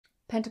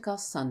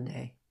Pentecost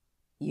Sunday,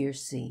 Year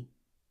C.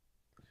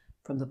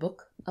 From the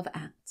book of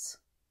Acts.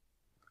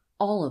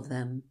 All of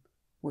them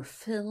were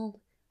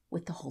filled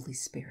with the Holy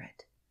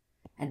Spirit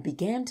and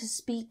began to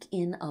speak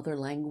in other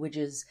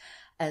languages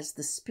as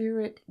the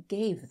Spirit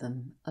gave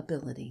them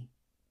ability.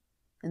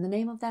 In the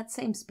name of that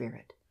same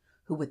Spirit,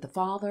 who with the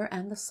Father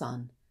and the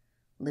Son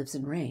lives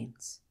and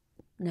reigns,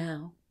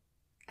 now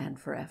and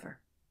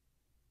forever.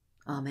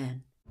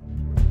 Amen.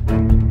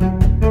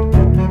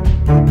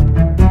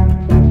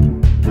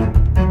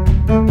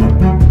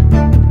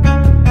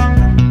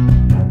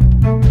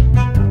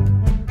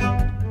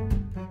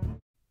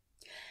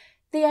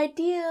 The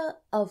idea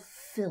of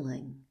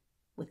filling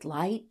with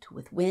light,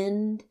 with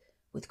wind,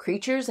 with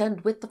creatures,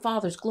 and with the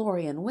Father's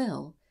glory and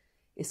will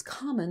is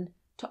common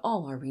to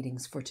all our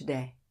readings for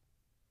today.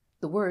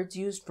 The words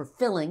used for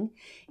filling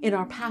in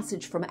our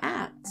passage from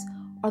Acts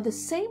are the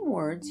same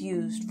words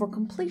used for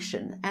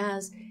completion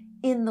as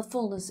in the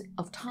fullness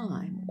of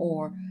time,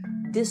 or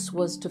this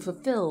was to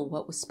fulfill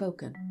what was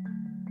spoken.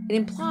 It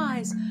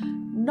implies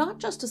not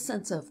just a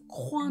sense of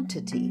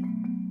quantity,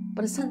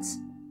 but a sense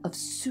of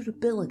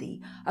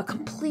suitability, a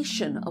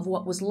completion of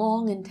what was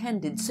long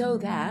intended, so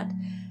that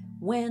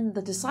when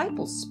the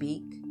disciples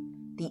speak,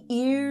 the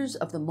ears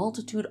of the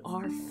multitude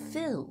are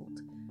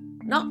filled,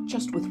 not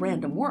just with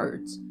random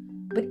words,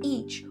 but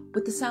each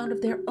with the sound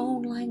of their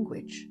own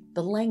language,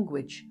 the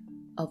language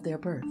of their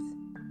birth.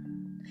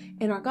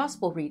 In our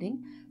gospel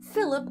reading,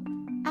 Philip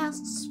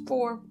asks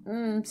for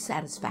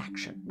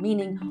satisfaction,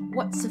 meaning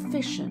what's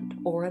sufficient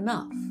or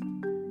enough,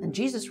 and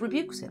Jesus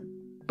rebukes him,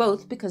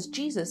 both because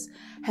Jesus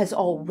has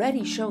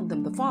already shown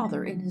them the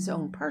Father in his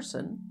own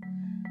person,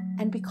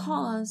 and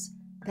because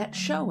that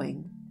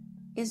showing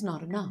is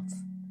not enough.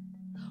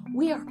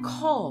 We are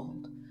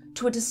called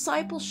to a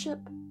discipleship,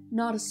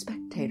 not a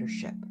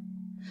spectatorship,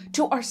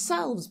 to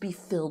ourselves be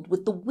filled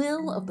with the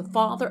will of the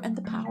Father and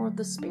the power of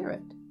the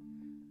Spirit.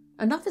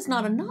 Enough is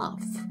not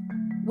enough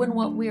when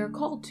what we are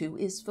called to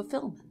is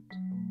fulfillment.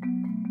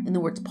 In the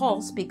words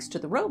Paul speaks to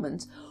the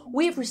Romans,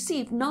 we have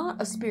received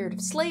not a spirit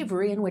of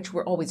slavery in which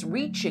we're always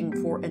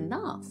reaching for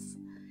enough,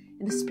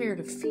 in a spirit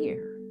of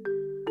fear,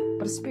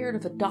 but a spirit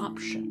of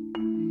adoption,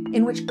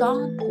 in which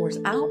God pours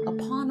out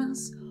upon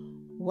us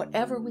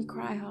whatever we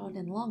cry out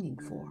in longing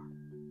for,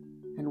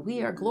 and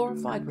we are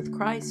glorified with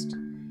Christ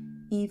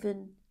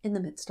even in the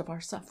midst of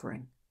our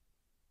suffering.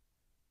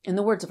 In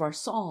the words of our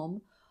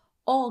psalm,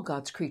 all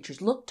God's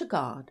creatures look to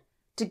God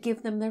to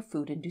give them their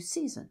food in due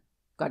season.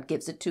 God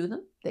gives it to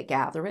them, they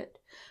gather it.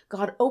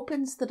 God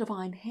opens the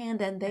divine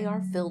hand, and they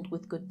are filled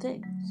with good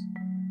things.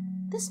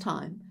 This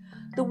time,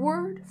 the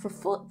word for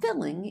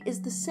filling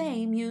is the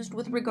same used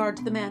with regard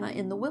to the manna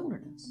in the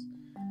wilderness,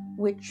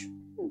 which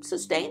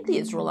sustained the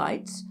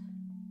Israelites,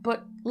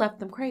 but left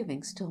them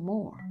craving still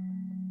more.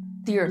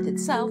 The earth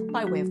itself,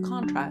 by way of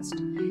contrast,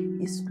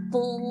 is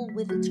full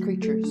with its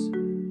creatures,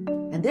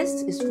 and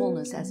this is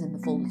fullness as in the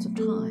fullness of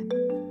time.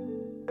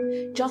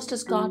 Just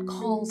as God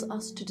calls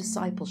us to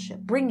discipleship,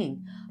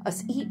 bringing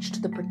us each to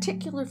the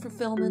particular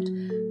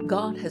fulfillment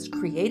God has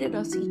created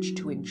us each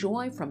to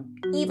enjoy from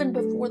even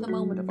before the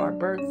moment of our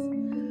birth,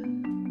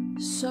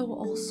 so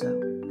also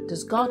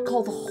does God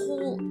call the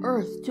whole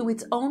earth to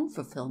its own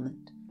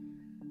fulfillment,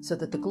 so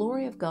that the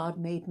glory of God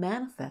made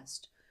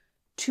manifest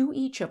to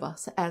each of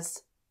us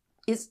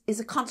is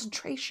a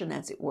concentration,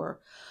 as it were,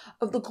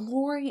 of the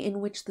glory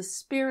in which the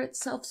Spirit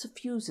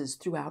self-suffuses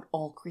throughout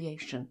all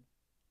creation.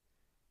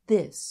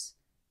 This,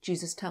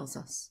 Jesus tells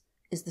us,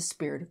 is the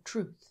Spirit of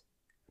truth.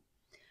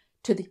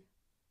 To the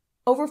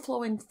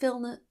overflowing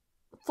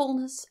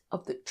fullness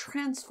of the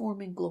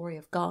transforming glory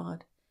of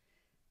God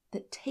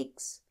that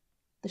takes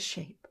the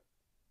shape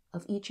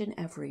of each and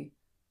every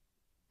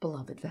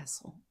beloved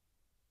vessel.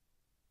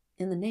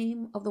 In the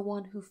name of the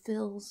one who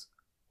fills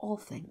all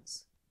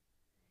things,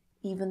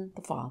 even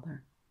the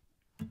Father,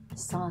 the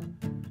Son,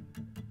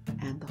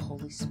 and the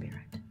Holy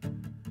Spirit.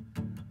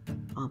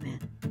 Amen.